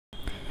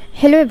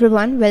Hello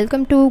everyone,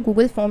 welcome to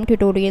Google Form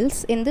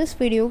Tutorials. In this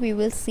video we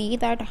will see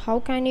that how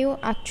can you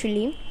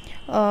actually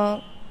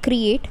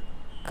create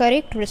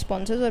correct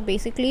responses, or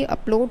basically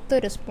upload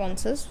the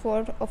responses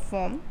for a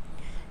form.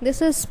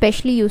 This is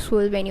especially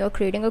useful when you are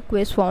creating a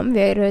quiz form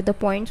where the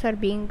points are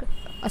being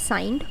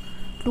assigned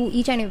to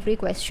each and every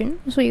question.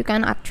 So you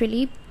can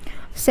actually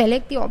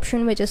select the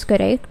option which is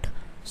correct,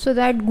 so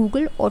that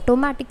Google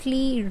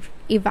automatically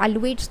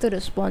evaluates the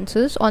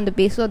responses on the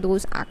basis of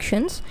those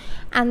actions,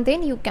 and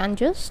then you can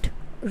just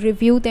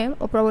review them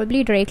or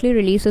probably directly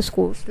release the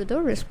scores to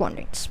the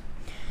respondents.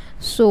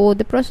 So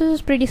the process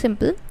is pretty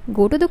simple.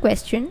 Go to the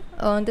question.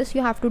 This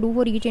you have to do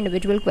for each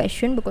individual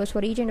question, because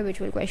for each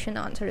individual question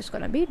the answer is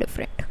going to be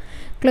different.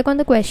 Click on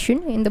the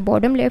question. In the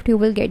bottom left you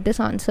will get this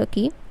answer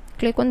key.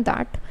 Click on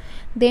that.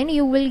 Then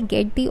you will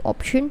get the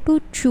option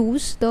to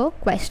choose the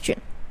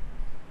question.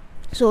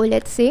 So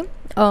let's say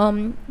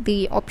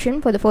the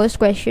option for the first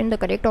question, the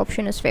correct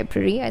option is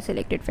February. I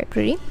selected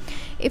February.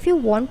 If you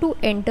want to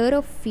enter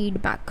a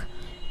feedback,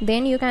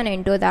 then you can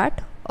enter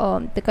that.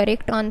 The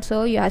correct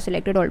answer you have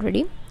selected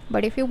already,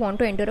 but if you want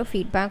to enter a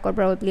feedback or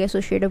probably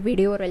associate a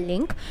video or a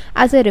link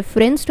as a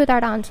reference to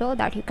that answer,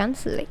 that you can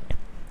select.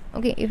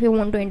 Okay, if you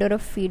want to enter a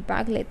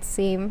feedback, let's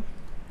say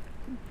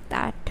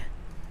that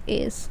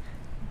is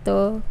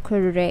the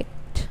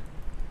correct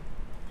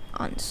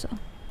answer.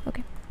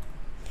 Okay,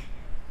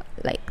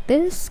 like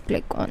this.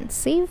 Click on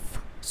save.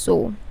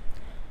 So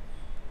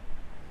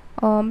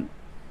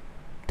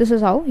this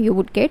is how you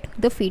would get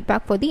the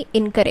feedback for the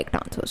incorrect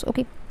answers.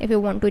 Okay, if you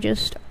want to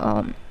just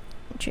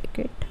check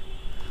it,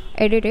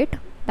 edit it,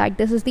 that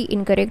this is the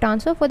incorrect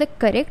answer. For the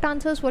correct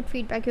answers, what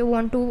feedback you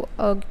want to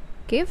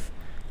give,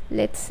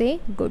 let's say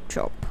good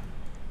job.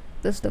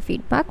 This is the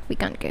feedback we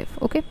can give.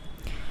 Okay,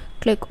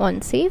 click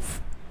on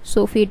save.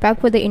 So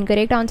feedback for the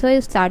incorrect answer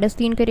is that is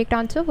the incorrect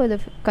answer. For the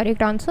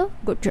correct answer,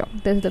 good job.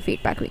 This is the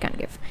feedback we can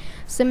give.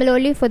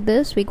 Similarly for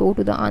this, we go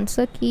to the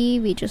answer key.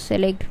 We just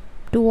select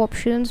two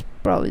options,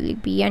 probably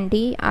B and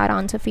D. Our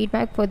answer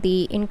feedback for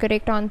the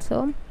incorrect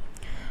answer.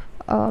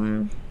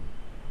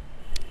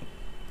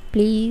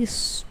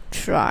 Please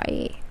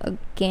try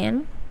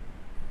again,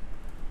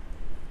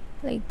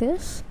 like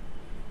this,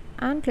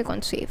 and click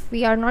on save.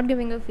 We are not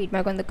giving a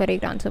feedback on the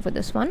correct answer for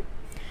this one.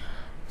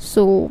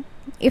 So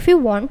if you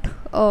want,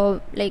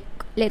 like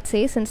let's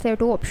say since there are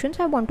two options,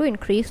 I want to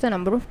increase the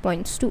number of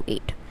points to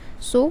 8.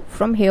 So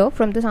from here,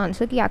 from this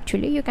answer key,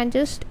 actually you can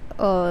just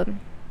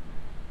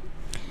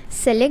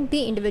select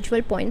the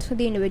individual points for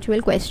the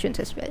individual questions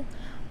as well.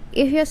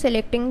 If you're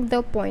selecting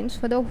the points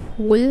for the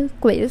whole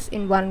quiz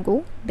in one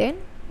go, then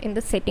in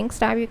the settings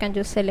tab you can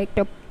just select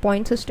a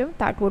point system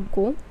that would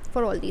go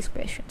for all these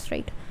questions,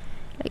 right?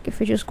 Like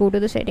if you just go to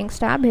the settings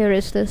tab, here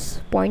is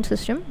this point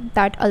system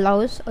that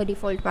allows a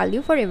default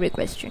value for every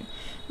question.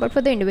 But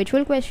for the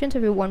individual questions,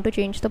 if you want to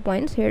change the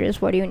points, here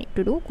is what you need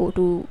to do. Go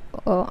to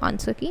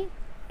answer key,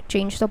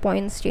 change the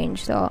points,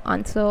 change the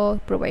answer,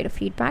 provide a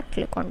feedback,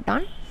 click on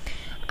done,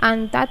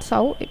 and that's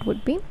how it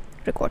would be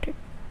recorded.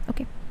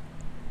 Okay,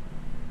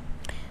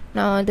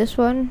 now this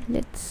one,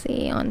 let's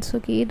say answer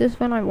key, this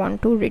one I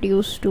want to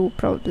reduce to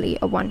probably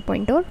a 1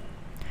 pointer.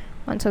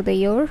 Answer the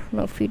year,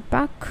 no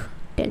feedback.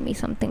 Tell me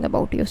something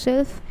about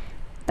yourself,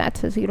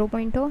 that's a 0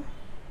 pointer.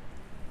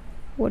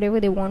 Whatever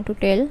they want to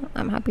tell,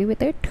 I'm happy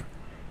with it.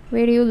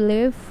 Where do you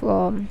live?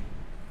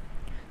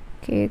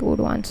 Okay, go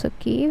to answer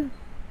key,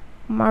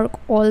 mark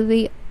all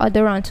the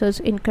other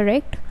answers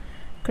incorrect.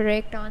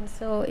 Correct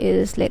answer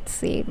is, let's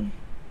say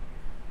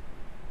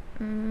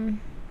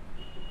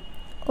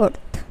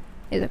Earth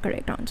is a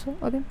correct answer.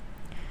 Okay,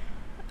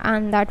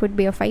 and that would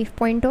be a 5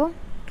 pointer.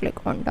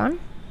 Click on done,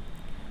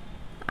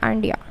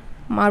 and yeah,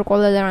 mark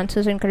all other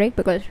answers incorrect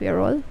because we are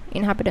all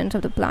inhabitants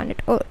of the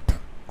planet Earth.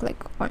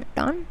 Click on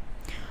done.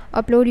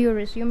 Upload your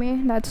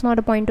resume, that's not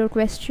a pointer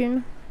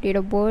question. Date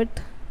of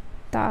birth,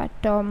 that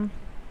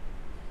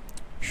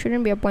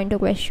shouldn't be a pointer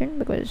question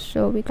because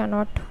we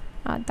cannot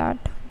add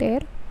that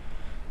there.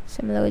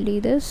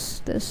 Similarly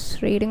this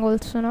rating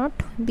also not.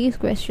 These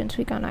questions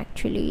we can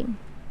actually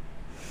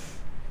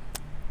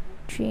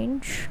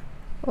change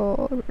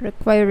or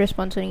require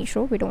response in each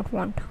row. We don't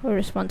want a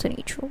response in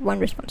each row, one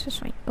response is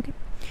fine. Okay,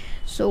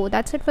 so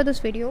that's it for this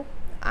video.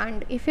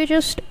 And if you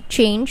just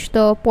change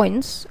the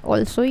points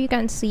also, you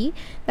can see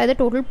that the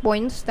total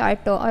points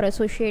that are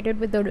associated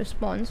with the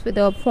response with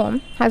the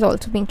form has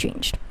also been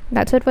changed.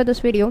 That's it for this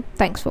video.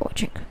 Thanks for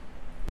watching.